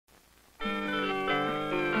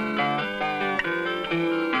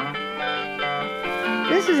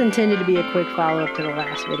is intended to be a quick follow-up to the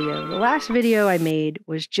last video. The last video I made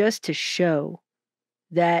was just to show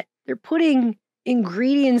that they're putting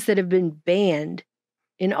ingredients that have been banned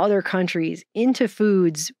in other countries into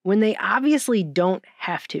foods when they obviously don't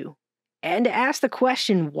have to. And to ask the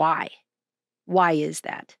question, why? Why is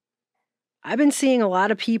that? I've been seeing a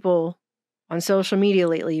lot of people on social media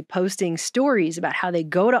lately posting stories about how they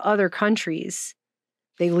go to other countries.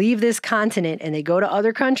 They leave this continent and they go to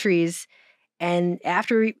other countries, and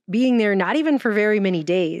after being there, not even for very many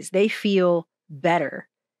days, they feel better.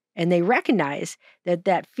 And they recognize that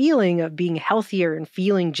that feeling of being healthier and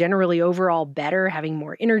feeling generally overall better, having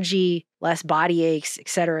more energy, less body aches, et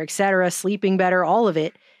cetera, sleeping better, all of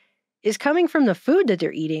it, is coming from the food that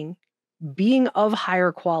they're eating being of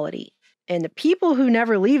higher quality. And the people who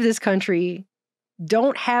never leave this country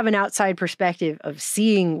don't have an outside perspective of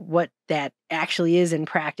seeing what that actually is in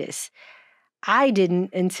practice. I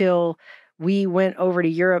didn't until we went over to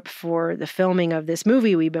Europe for the filming of this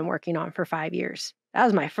movie we've been working on for 5 years. That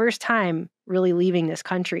was my first time really leaving this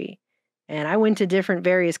country. And I went to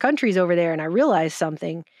various countries over there, and I realized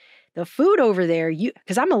something. The food over there,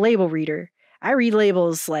 because I'm a label reader. I read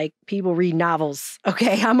labels like people read novels.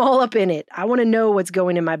 Okay, I'm all up in it. I want to know what's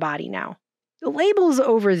going in my body now. The labels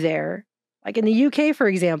over there, like in the UK, for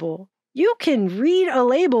example, you can read a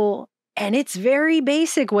label and it's very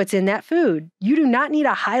basic what's in that food. You do not need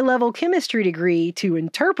a high-level chemistry degree to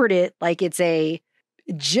interpret it like it's a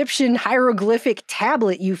Egyptian hieroglyphic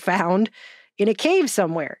tablet you found in a cave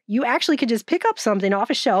somewhere. You actually could just pick up something off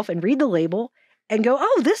a shelf and read the label and go,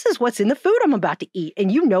 oh, this is what's in the food I'm about to eat.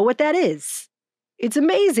 And you know what that is. It's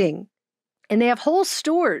amazing. And they have whole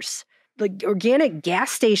stores, like organic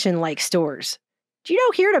gas station-like stores. Do you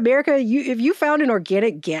know here in America, if you found an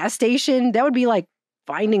organic gas station, that would be like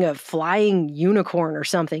finding a flying unicorn or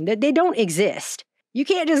something. They don't exist. You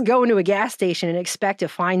can't just go into a gas station and expect to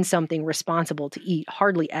find something responsible to eat,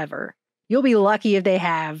 hardly ever. You'll be lucky if they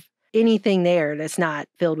have anything there that's not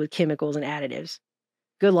filled with chemicals and additives.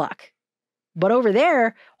 Good luck. But over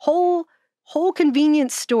there, whole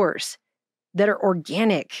convenience stores that are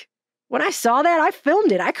organic. When I saw that, I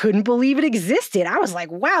filmed it. I couldn't believe it existed. I was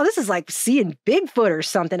like, wow, this is like seeing Bigfoot or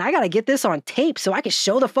something. I got to get this on tape so I can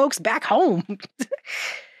show the folks back home.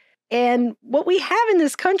 And what we have in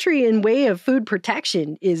this country in way of food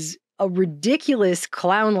protection is a ridiculous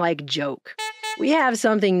clown-like joke. We have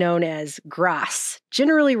something known as GRAS,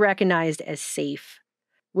 generally recognized as safe,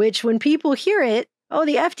 which when people hear it, oh,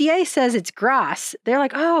 the FDA says it's GRAS. They're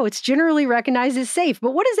like, oh, it's generally recognized as safe.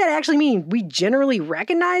 But what does that actually mean? We generally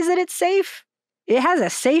recognize that it's safe? It has a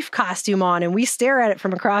safe costume on, and we stare at it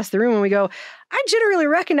from across the room and we go, I generally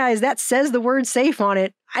recognize that says the word safe on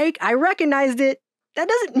it. I recognized it. That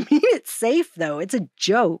doesn't mean it's safe, though. It's a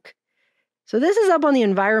joke. So this is up on the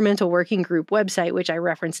Environmental Working Group website, which I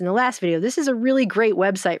referenced in the last video. This is a really great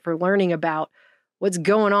website for learning about what's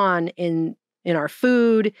going on in our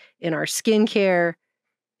food, in our skincare,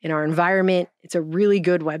 in our environment. It's a really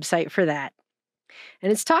good website for that.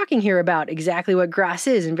 And it's talking here about exactly what GRAS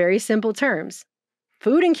is in very simple terms.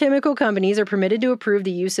 Food and chemical companies are permitted to approve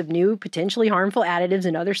the use of new, potentially harmful additives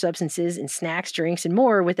and other substances in snacks, drinks, and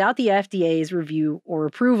more without the FDA's review or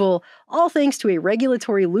approval, all thanks to a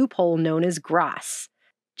regulatory loophole known as GRAS.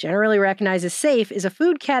 Generally recognized as safe is a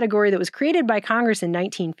food category that was created by Congress in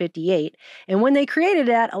 1958, and when they created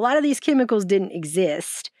that, a lot of these chemicals didn't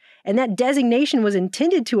exist. And that designation was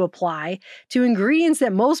intended to apply to ingredients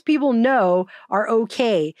that most people know are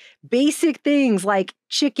okay. Basic things like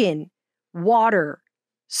chicken, water,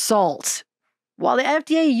 salt. While the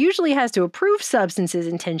FDA usually has to approve substances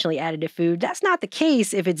intentionally added to food, that's not the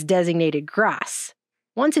case if it's designated GRAS.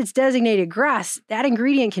 Once it's designated GRAS, that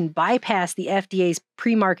ingredient can bypass the FDA's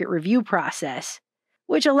pre-market review process,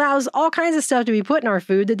 which allows all kinds of stuff to be put in our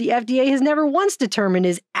food that the FDA has never once determined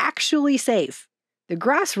is actually safe. The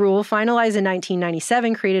GRAS rule, finalized in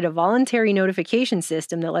 1997, created a voluntary notification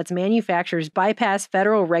system that lets manufacturers bypass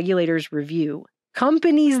federal regulators' review.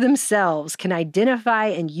 Companies themselves can identify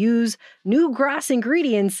and use new GRAS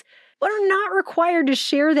ingredients, but are not required to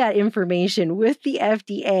share that information with the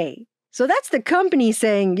FDA. So that's the company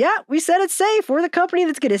saying, yeah, we said it's safe. We're the company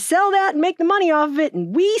that's going to sell that and make the money off of it.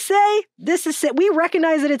 And we say, we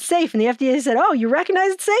recognize that it's safe. And the FDA said, oh, you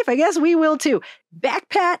recognize it's safe? I guess we will too. Back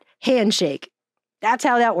pat, handshake. That's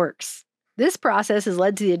how that works. This process has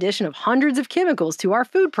led to the addition of hundreds of chemicals to our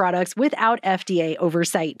food products without FDA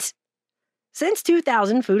oversight. Since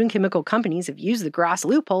 2000, food and chemical companies have used the GRAS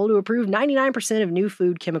loophole to approve 99% of new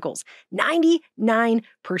food chemicals.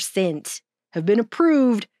 99% have been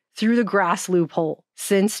approved through the GRAS loophole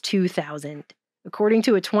since 2000, according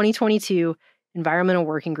to a 2022 Environmental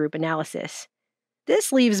Working Group analysis.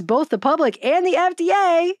 This leaves both the public and the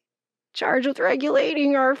FDA, charged with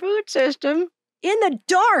regulating our food system, in the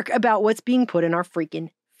dark about what's being put in our freaking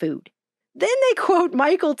food. Then they quote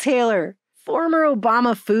Michael Taylor, former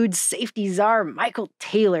Obama food safety czar Michael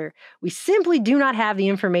Taylor. We simply do not have the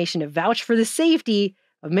information to vouch for the safety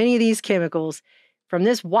of many of these chemicals. From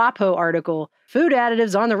this WAPO article, food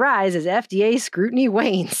additives on the rise as FDA scrutiny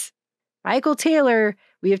wanes. Michael Taylor,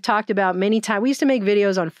 we have talked about many times. We used to make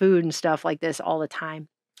videos on food and stuff like this all the time.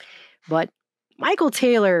 But Michael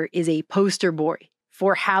Taylor is a poster boy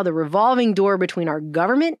for how the revolving door between our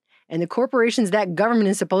government and the corporations that government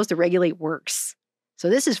is supposed to regulate works. So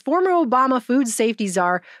this is former Obama food safety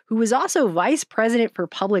czar who was also vice president for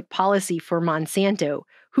public policy for Monsanto,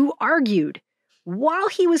 who argued while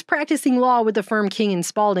he was practicing law with the firm King and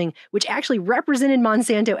Spalding, which actually represented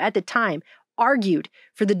Monsanto at the time, argued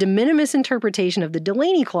for the de minimis interpretation of the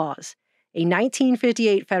Delaney Clause, a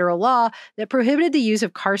 1958 federal law that prohibited the use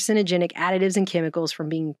of carcinogenic additives and chemicals from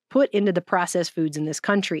being put into the processed foods in this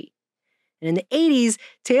country. And in the 80s,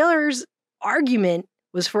 Taylor's argument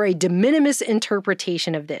was for a de minimis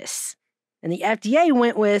interpretation of this. And the FDA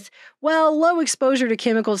went with, well, low exposure to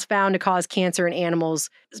chemicals found to cause cancer in animals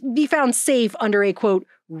be found safe under a, quote,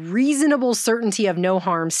 reasonable certainty of no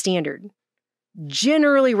harm standard.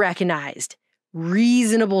 Generally recognized,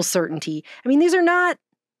 reasonable certainty. I mean, these are not,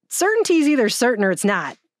 certainty is either certain or it's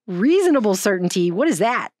not. Reasonable certainty, what is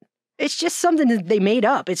that? It's just something that they made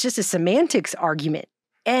up. It's just a semantics argument.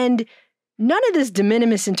 And none of this de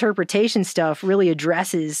minimis interpretation stuff really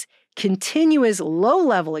addresses continuous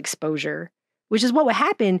low-level exposure, which is what would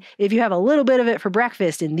happen if you have a little bit of it for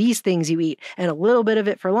breakfast and these things you eat, and a little bit of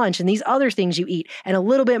it for lunch and these other things you eat, and a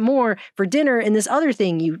little bit more for dinner and this other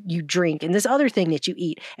thing you drink and this other thing that you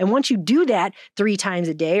eat. And once you do that 3 times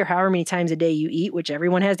a day or however many times a day you eat, which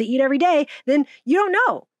everyone has to eat every day, then you don't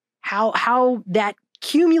know how that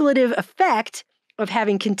cumulative effect of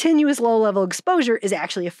having continuous low-level exposure is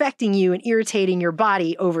actually affecting you and irritating your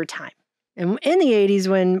body over time. And in the 80s,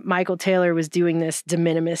 when Michael Taylor was doing this de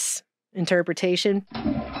minimis interpretation,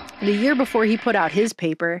 the year before he put out his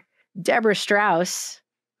paper, Deborah Strauss,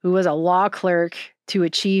 who was a law clerk to a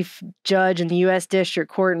chief judge in the U.S. District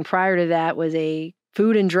Court, and prior to that was a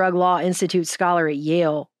Food and Drug Law Institute scholar at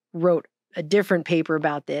Yale, wrote a different paper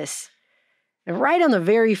about this. And right on the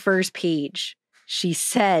very first page, she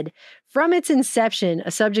said, from its inception,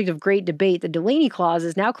 a subject of great debate, the Delaney Clause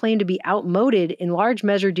is now claimed to be outmoded in large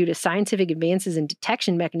measure due to scientific advances in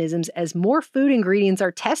detection mechanisms. As more food ingredients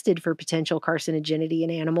are tested for potential carcinogenity in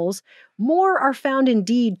animals, more are found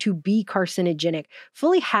indeed to be carcinogenic.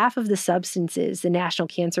 Fully half of the substances the National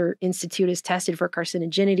Cancer Institute has tested for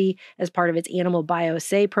carcinogenity as part of its animal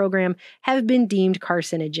bioassay program have been deemed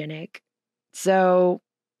carcinogenic. So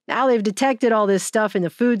now they've detected all this stuff in the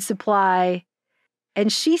food supply. And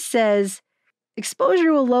she says, exposure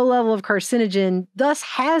to a low level of carcinogen thus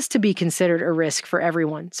has to be considered a risk for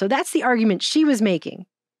everyone. So that's the argument she was making.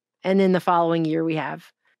 And then the following year, we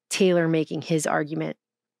have Taylor making his argument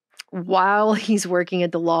while he's working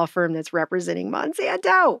at the law firm that's representing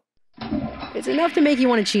Monsanto. It's enough to make you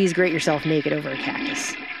want to cheese grate yourself naked over a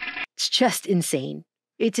cactus. It's just insane.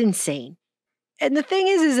 It's insane. And the thing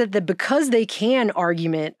is that the because they can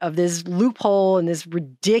argument of this loophole and this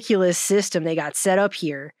ridiculous system they got set up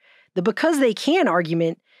here, the because they can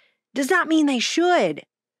argument does not mean they should.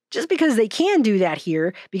 Just because they can do that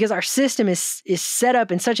here, because our system is set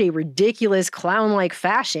up in such a ridiculous clown-like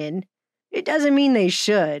fashion, it doesn't mean they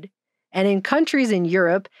should. And in countries in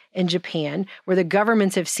Europe and Japan, where the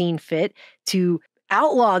governments have seen fit to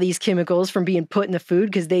outlaw these chemicals from being put in the food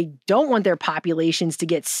because they don't want their populations to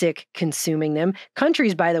get sick consuming them.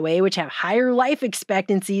 Countries, by the way, which have higher life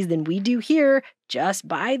expectancies than we do here, just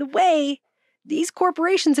by the way, these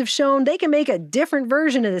corporations have shown they can make a different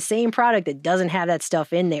version of the same product that doesn't have that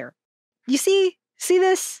stuff in there. You see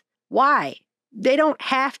this? Why? They don't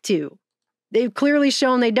have to. They've clearly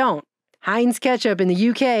shown they don't. Heinz ketchup in the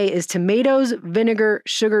UK is tomatoes, vinegar,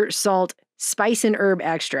 sugar, salt, spice and herb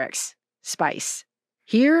extracts. Spice.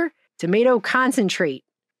 Here, tomato concentrate,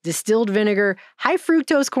 distilled vinegar, high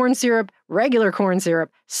fructose corn syrup, regular corn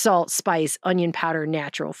syrup, salt, spice, onion powder,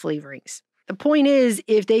 natural flavorings. The point is,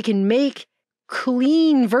 if they can make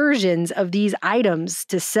clean versions of these items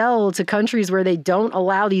to sell to countries where they don't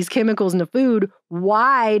allow these chemicals in the food,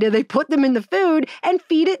 why do they put them in the food and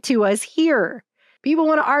feed it to us here? People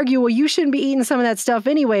want to argue, well, you shouldn't be eating some of that stuff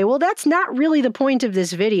anyway. Well, that's not really the point of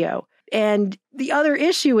this video. And the other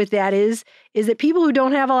issue with that is that people who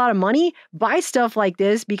don't have a lot of money buy stuff like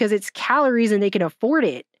this because it's calories and they can afford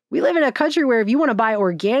it. We live in a country where if you want to buy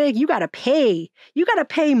organic, you got to pay. You got to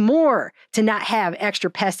pay more to not have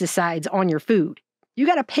extra pesticides on your food. You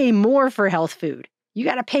got to pay more for health food. You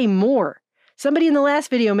got to pay more. Somebody in the last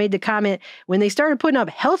video made the comment, when they started putting up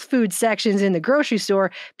health food sections in the grocery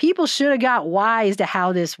store, people should have got wise to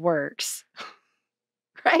how this works.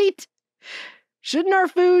 Right? Shouldn't our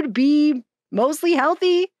food be mostly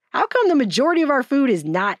healthy? How come the majority of our food is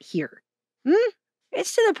not here?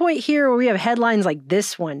 It's to the point here where we have headlines like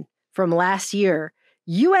this one from last year.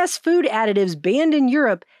 U.S. food additives banned in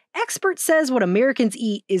Europe. Expert says what Americans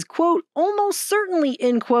eat is, quote, almost certainly,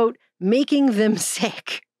 end quote, making them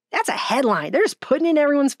sick. That's a headline. They're just putting it in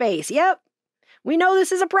everyone's face. Yep, we know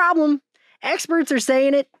this is a problem. Experts are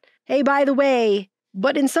saying it. Hey, by the way,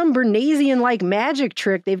 but in some Bernaysian-like magic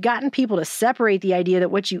trick, they've gotten people to separate the idea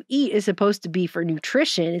that what you eat is supposed to be for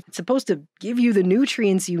nutrition. It's supposed to give you the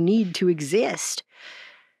nutrients you need to exist.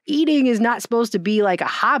 Eating is not supposed to be like a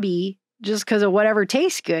hobby just because of whatever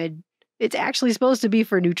tastes good. It's actually supposed to be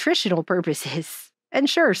for nutritional purposes. And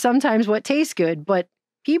sure, sometimes what tastes good, but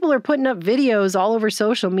people are putting up videos all over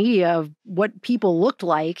social media of what people looked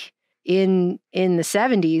like in the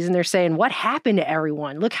 70s, and they're saying, what happened to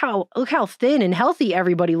everyone? Look how thin and healthy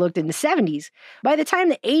everybody looked in the 70s. By the time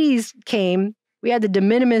the 80s came, we had the de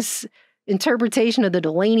minimis interpretation of the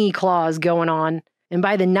Delaney Clause going on, and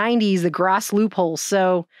by the 90s, the Gross loophole.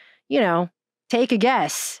 So, take a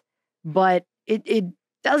guess. But it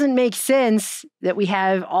doesn't make sense that we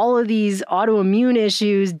have all of these autoimmune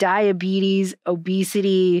issues, diabetes,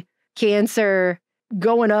 obesity, cancer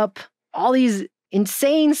going up, all these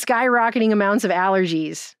insane skyrocketing amounts of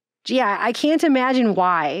allergies. Gee, I can't imagine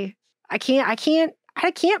why. I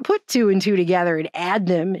can't put two and two together and add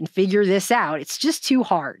them and figure this out. It's just too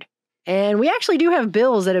hard. And we actually do have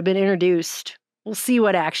bills that have been introduced. We'll see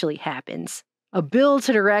what actually happens. A bill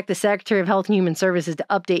to direct the Secretary of Health and Human Services to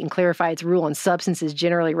update and clarify its rule on substances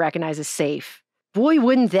generally recognized as safe. Boy,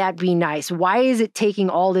 wouldn't that be nice. Why is it taking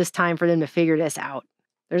all this time for them to figure this out?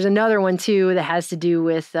 There's another one, too, that has to do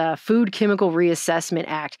with Food Chemical Reassessment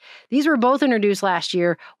Act. These were both introduced last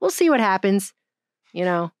year. We'll see what happens,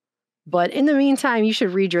 But in the meantime, you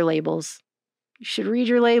should read your labels. You should read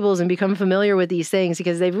your labels and become familiar with these things,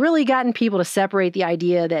 because they've really gotten people to separate the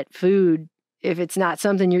idea that food, if it's not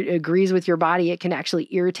something that agrees with your body, it can actually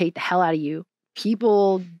irritate the hell out of you.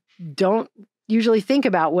 People don't usually think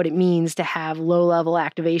about what it means to have low-level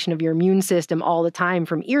activation of your immune system all the time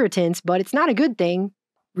from irritants, but it's not a good thing.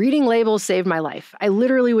 Reading labels saved my life. I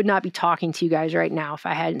literally would not be talking to you guys right now if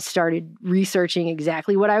I hadn't started researching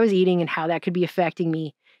exactly what I was eating and how that could be affecting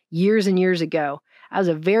me years and years ago. I was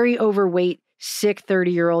a very overweight, sick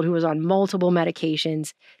 30-year-old who was on multiple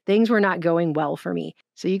medications. Things were not going well for me.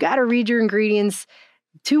 So you got to read your ingredients.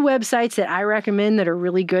 2 websites that I recommend that are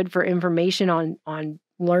really good for information on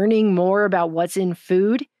learning more about what's in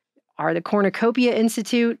food are the Cornucopia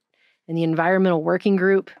Institute and the Environmental Working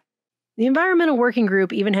Group. The Environmental Working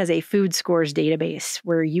Group even has a food scores database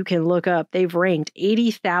where you can look up, they've ranked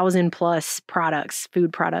 80,000 plus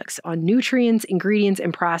food products on nutrients, ingredients,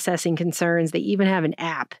 and processing concerns. They even have an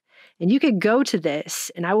app. And you could go to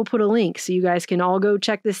this, and I will put a link so you guys can all go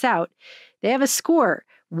check this out. They have a score.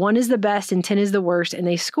 1 is the best and 10 is the worst, and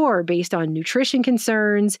they score based on nutrition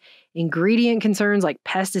concerns, ingredient concerns like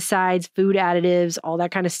pesticides, food additives, all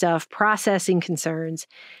that kind of stuff, processing concerns.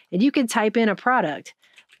 And you could type in a product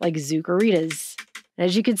like Zucaritas.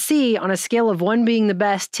 As you can see, on a scale of 1 being the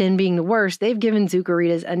best, 10 being the worst, they've given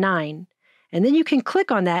Zucaritas a 9. And then you can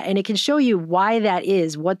click on that and it can show you why that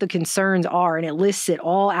is, what the concerns are. And it lists it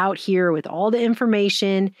all out here with all the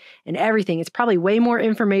information and everything. It's probably way more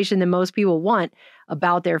information than most people want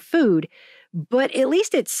about their food, but at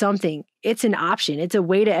least it's something. It's an option. It's a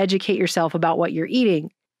way to educate yourself about what you're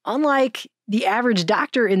eating. Unlike the average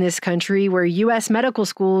doctor in this country, where U.S. medical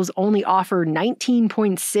schools only offer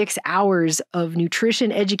 19.6 hours of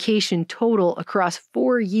nutrition education total across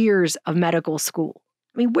 4 years of medical school.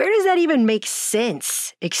 I mean, where does that even make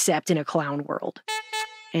sense except in a clown world?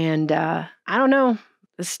 And I don't know.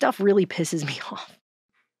 This stuff really pisses me off.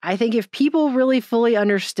 I think if people really fully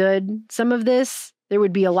understood some of this, there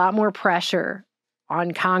would be a lot more pressure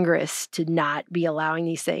on Congress to not be allowing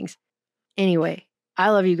these things. Anyway, I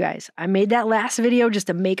love you guys. I made that last video just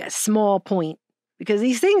to make a small point, because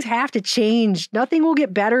these things have to change. Nothing will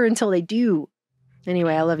get better until they do.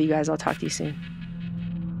 Anyway, I love you guys. I'll talk to you soon.